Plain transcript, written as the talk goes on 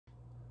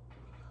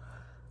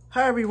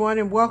Hi everyone,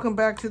 and welcome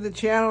back to the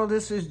channel.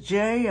 This is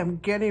Jay. I'm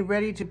getting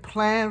ready to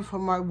plan for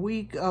my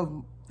week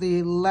of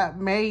the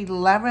May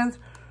 11th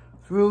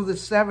through the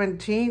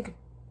 17th.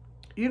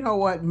 You know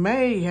what?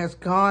 May has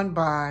gone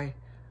by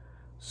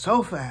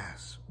so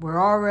fast. We're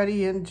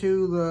already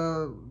into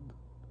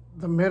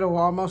the middle,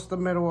 almost the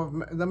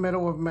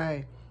middle of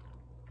May.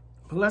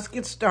 But let's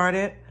get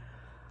started.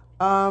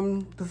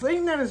 The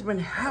thing that has been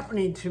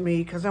happening to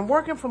me, because I'm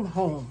working from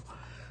home,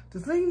 the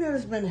thing that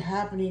has been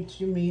happening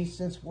to me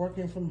since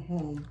working from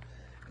home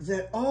is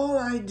that all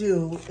I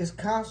do is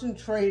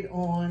concentrate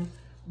on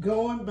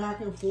going back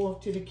and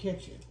forth to the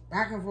kitchen,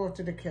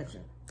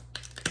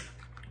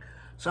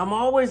 So I'm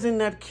always in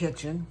that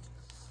kitchen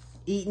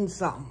eating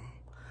something.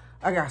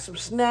 I got some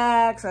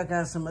snacks, I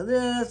got some of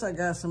this, I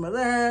got some of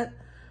that.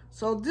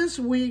 So this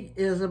week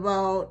is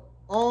about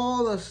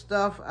all the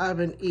stuff I've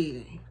been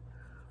eating.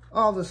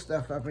 All the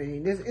stuff I've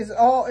been eating.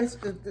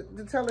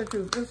 To tell the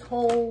truth,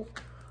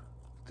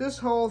 this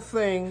whole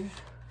thing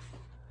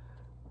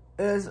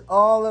is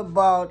all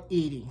about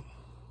eating.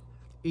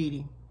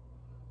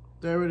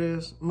 There it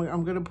is.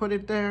 I'm going to put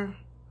it there,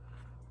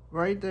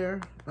 right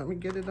there. Let me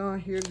get it on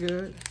here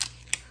good.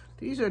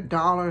 These are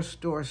dollar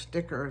store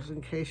stickers,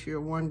 in case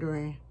you're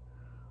wondering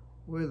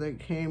where they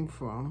came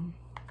from.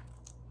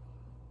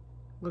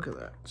 Look at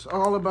that. It's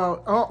all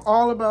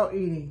about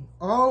eating.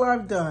 All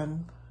I've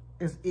done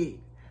is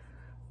eat.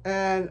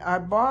 And I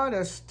bought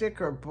a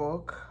sticker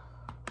book.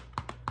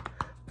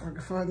 I can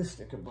find the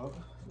sticker book.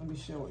 Let me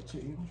show it to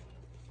you.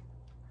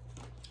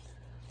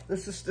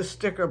 This is the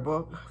sticker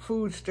book,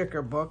 food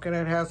sticker book, and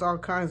it has all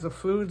kinds of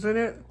foods in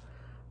it.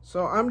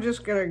 So I'm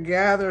just gonna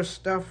gather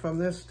stuff from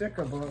this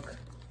sticker book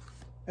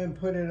and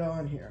put it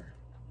on here.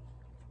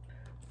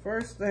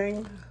 First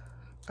thing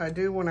I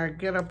do when I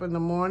get up in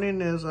the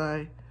morning is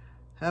I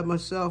have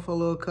myself a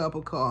little cup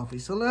of coffee.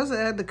 So let's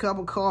add the cup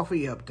of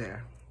coffee up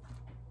there.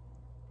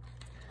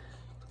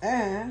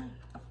 And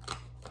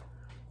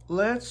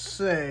let's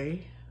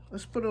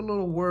put a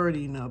little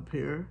wording up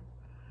here.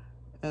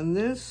 And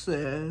this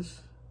says,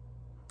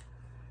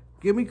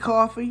 give me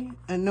coffee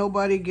and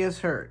nobody gets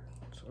hurt.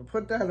 So I'll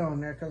put that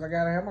on there because I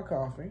gotta have my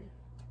coffee.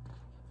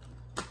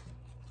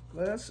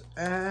 Let's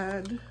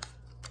add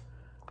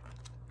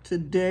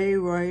today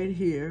right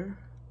here.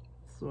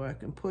 So I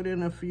can put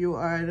in a few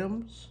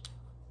items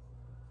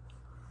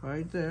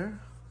right there.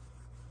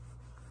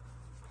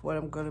 What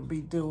I'm gonna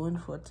be doing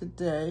for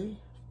today.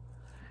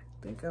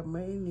 I think I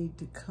may need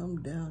to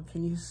come down.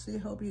 Can you see?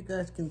 Hope you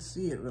guys can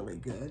see it really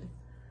good.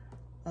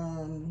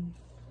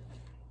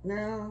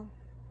 Now,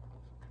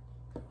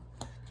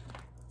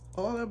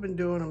 all I've been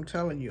doing, I'm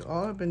telling you,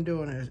 all I've been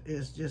doing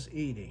is just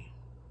eating.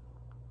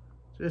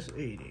 Just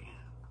eating.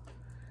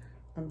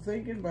 I'm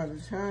thinking by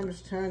the time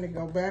it's time to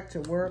go back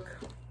to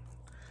work,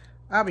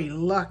 I'll be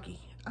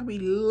lucky. I'll be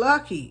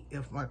lucky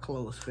if my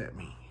clothes fit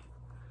me.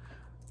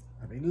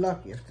 I'd be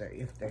lucky if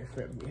they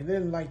fit me. And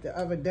then like the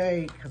other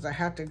day, because I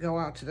had to go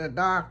out to the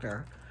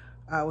doctor,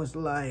 I was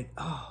like,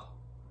 oh,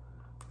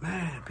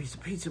 man, a piece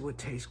of pizza would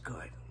taste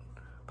good.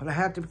 But I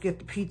had to get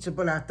the pizza,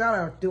 but I thought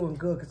I was doing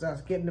good because I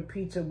was getting the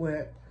pizza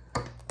with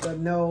the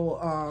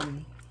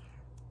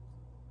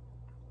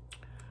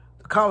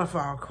the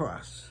cauliflower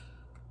crust.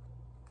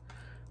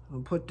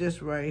 I'll put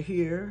this right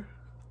here.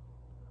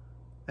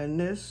 And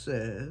this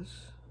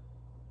says,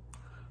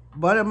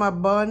 butter my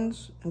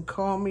buns and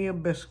call me a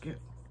biscuit.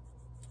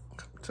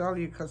 Tell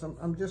you because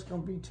I'm just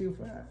gonna be too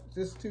fat.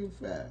 Just too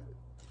fat.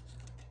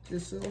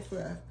 Just so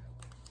fat.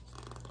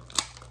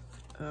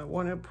 I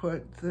want to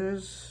put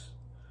this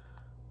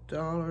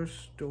dollar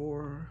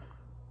store,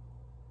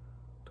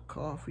 the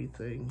coffee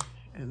thing,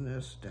 and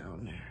this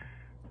down there.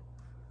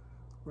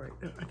 Right.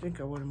 I think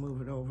I want to move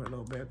it over a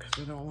little bit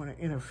because I don't want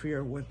to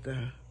interfere with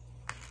the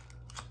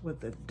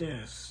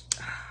disc.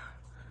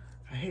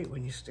 I hate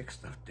when you stick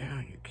stuff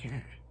down. You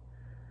can't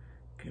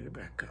get it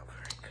back up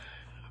very good.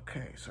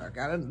 Okay, so I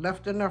got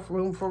left enough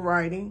room for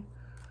writing.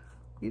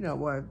 You know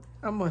what?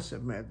 I must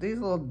admit, these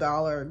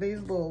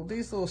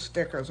little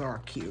stickers are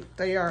cute.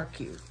 They are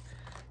cute.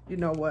 You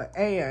know what?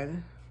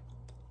 And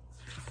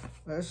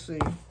let's see.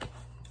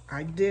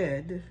 I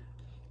did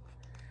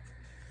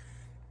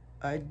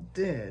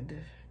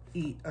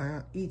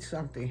eat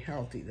something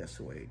healthy this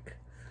week.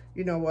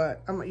 You know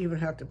what? I'm gonna even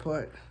have to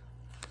put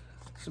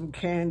some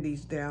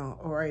candies down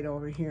right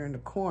over here in the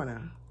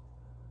corner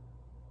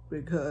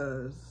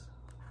because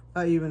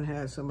I even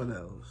had some of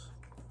those.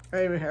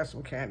 I even had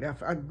some candy.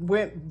 I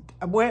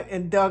went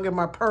and dug in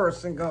my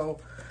purse and go,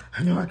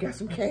 I know I got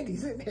some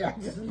candies in there. I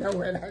just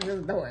know it.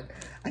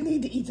 I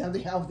need to eat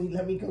something healthy.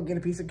 Let me go get a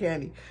piece of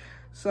candy.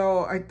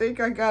 So I think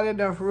I got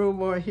enough room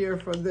on here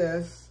for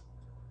this.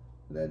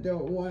 But I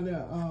don't want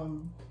to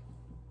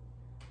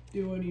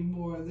do any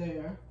more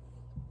there.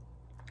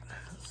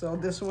 So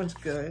this one's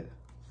good.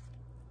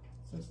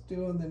 Let's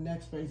do on the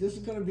next page. This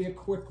is going to be a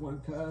quick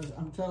one because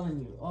I'm telling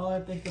you, all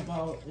I think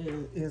about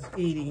is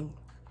eating.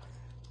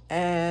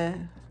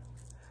 And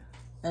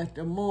at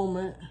the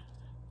moment,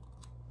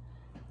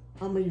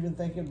 I'm even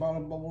thinking about a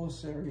bowl of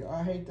cereal.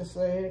 I hate to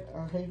say it.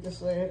 I'm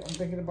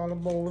thinking about a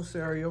bowl of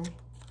cereal.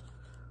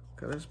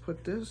 Okay, let's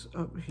put this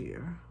up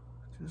here.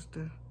 Just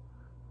to,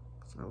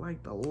 'cause I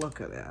like the look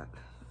of that.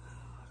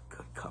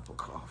 Good cup of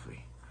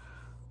coffee.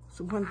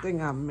 So one thing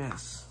I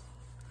miss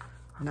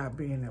not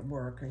being at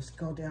work is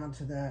go down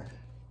to that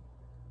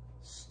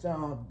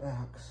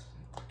Starbucks,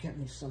 get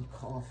me some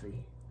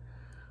coffee.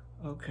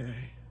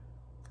 Okay,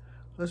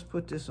 let's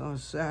put this on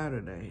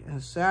Saturday.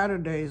 And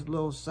Saturday's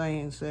little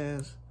saying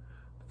says,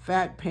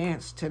 fat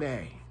pants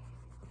today.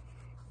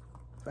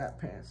 Fat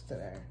pants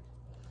today.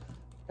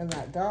 And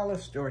that dollar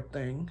store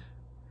thing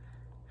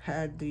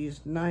had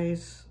these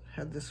nice,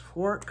 had this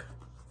fork.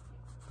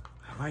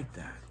 I like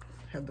that.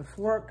 Had the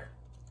fork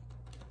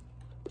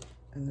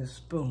and the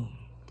spoon.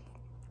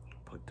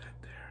 Put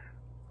that there.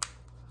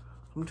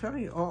 I'm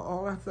telling you,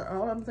 all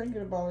I'm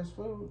thinking about is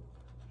food.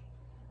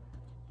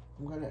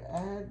 I'm gonna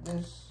add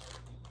this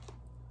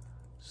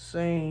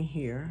saying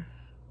here.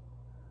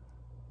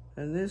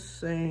 And this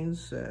saying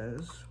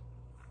says,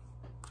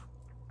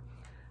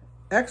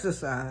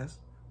 exercise.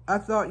 I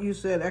thought you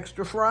said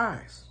extra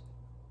fries.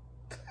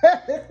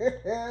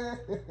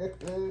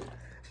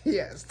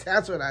 Yes,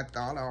 that's what I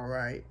thought, all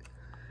right.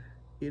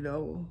 You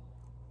know,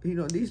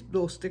 these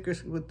little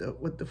stickers with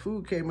the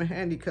food came in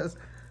handy because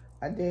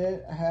I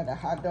had a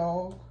hot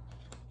dog.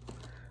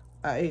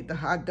 I ate the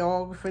hot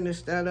dog,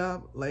 finished that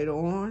up. Later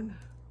on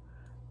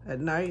at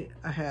night,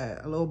 I had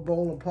a little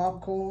bowl of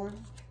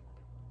popcorn.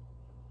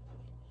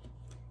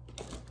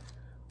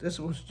 This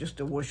was just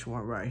a wish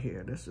one right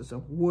here. This is a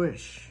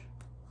wish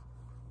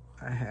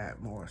I had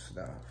more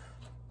stuff.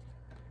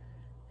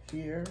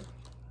 Here,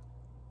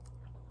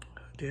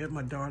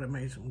 my daughter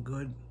made some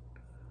good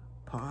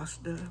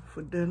pasta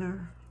for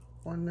dinner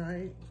one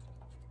night.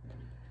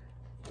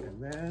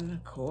 And then,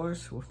 of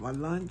course, with my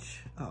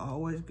lunch, I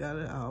always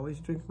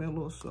drink me a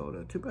little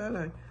soda. Too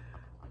bad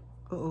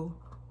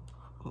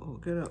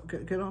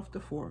get off the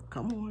fork.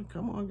 Come on,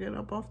 get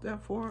up off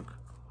that fork.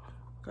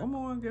 Come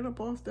on, get up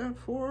off that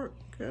fork.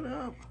 Get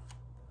up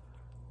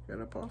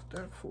off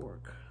that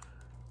fork.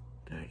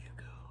 There you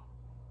go.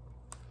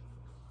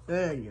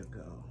 There you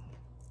go.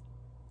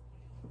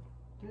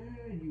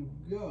 There you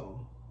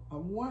go. I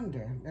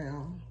wonder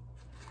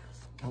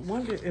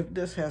if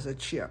this has a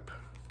chip.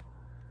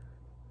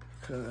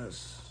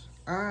 Because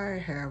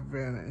I have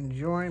been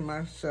enjoying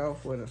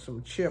myself with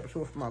some chips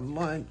with my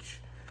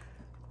lunch.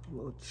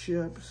 Little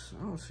chips.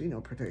 I don't see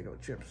no potato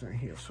chips in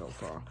here so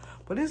far.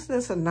 But isn't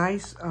this a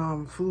nice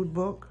food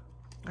book?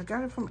 I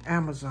got it from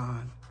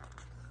Amazon.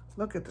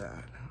 Look at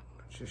that.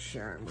 Just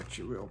sharing with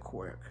you real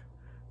quick.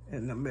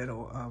 In the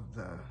middle of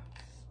the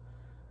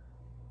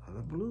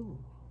blue.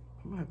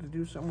 I'm gonna have to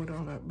do something with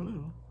all that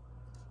blue.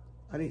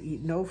 I didn't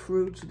eat no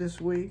fruits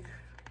this week.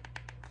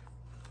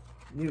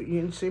 You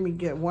didn't see me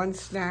get one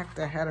snack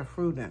that had a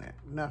fruit in it.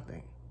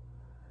 Nothing.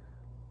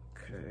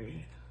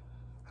 Okay.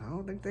 I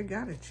don't think they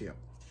got a chip.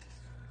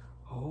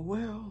 Oh,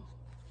 well.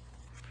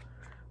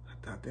 I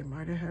thought they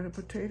might have had a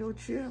potato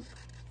chip.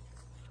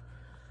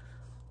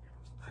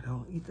 I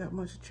don't eat that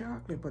much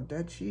chocolate, but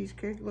that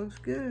cheesecake looks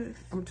good.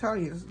 I'm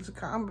telling you,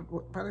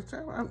 by the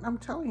time I'm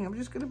telling you, I'm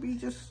just going to be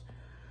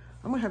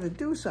I'm going to have to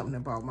do something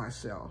about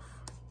myself.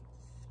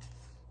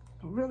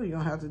 I'm really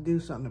going to have to do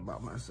something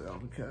about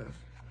myself because,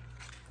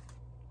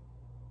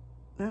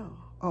 no.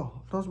 Oh,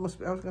 those must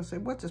be, I was going to say,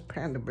 what does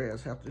Panda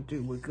Bears have to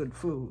do with good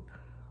food?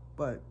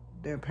 But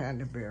they're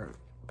Panda Bear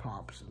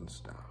Pops and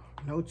stuff.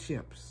 No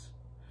chips.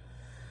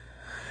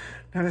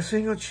 Not a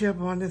single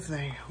chip on the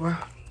thing. Well,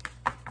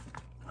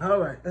 all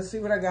right, let's see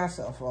what I got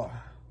so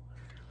far.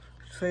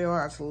 See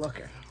how it's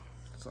looking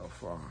so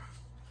far.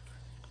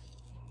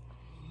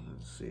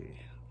 Let's see.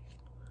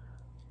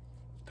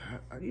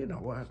 You know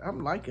what?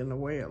 I'm liking the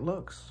way it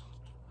looks.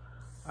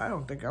 I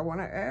don't think I want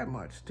to add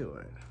much to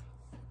it.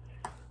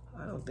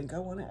 I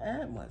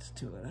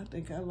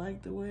think I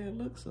like the way it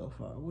looks so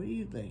far. What do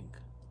you think?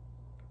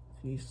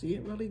 Can you see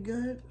it really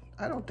good?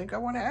 I don't think I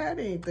want to add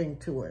anything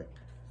to it.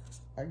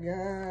 I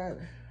got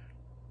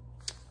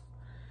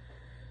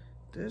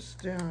this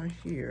down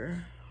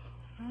here.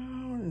 I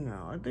don't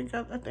know. I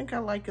think I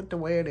like it the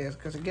way it is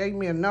because it gave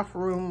me enough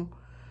room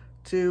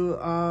to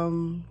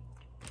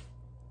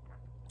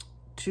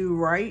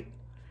write.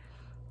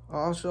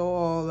 Also,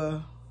 all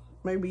the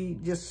maybe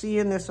just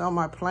seeing this on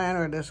my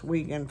planner this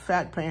week and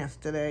fat pants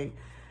today.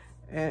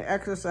 And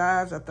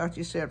exercise, I thought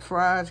you said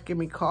fries, give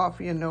me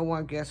coffee and no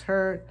one gets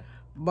hurt.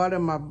 Butter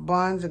my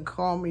buns and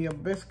call me a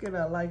biscuit.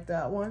 I like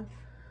that one.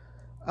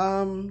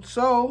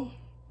 So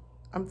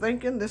I'm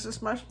thinking this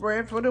is my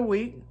spread for the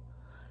week.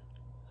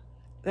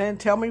 And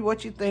tell me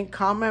what you think.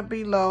 Comment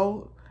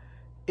below.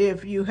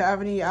 If you have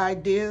any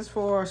ideas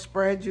for a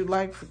spread you'd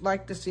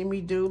like to see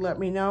me do, let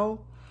me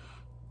know.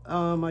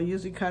 I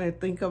usually kind of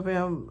think of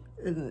them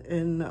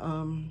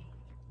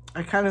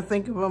I kind of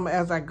think of them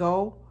as I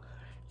go.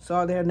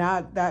 So they're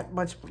not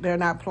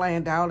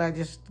planned out. I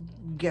just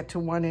get to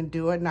one and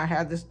do it. And I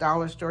had this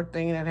dollar store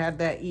thing and it had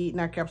that eat.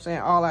 And I kept saying,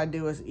 all I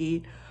do is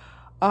eat.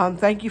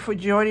 Thank you for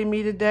joining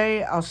me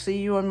today. I'll see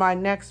you in my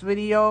next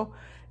video.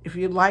 If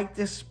you like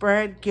this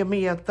spread, give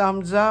me a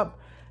thumbs up.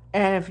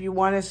 And if you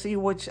want to see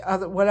what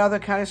other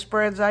kind of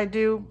spreads I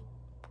do,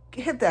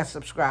 hit that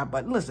subscribe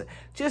button. Listen,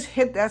 just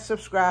hit that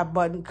subscribe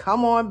button.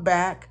 Come on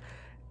back,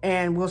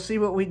 and we'll see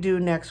what we do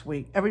next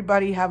week.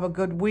 Everybody have a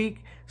good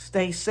week.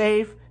 Stay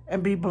safe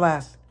and be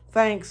blessed.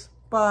 Thanks.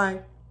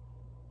 Bye.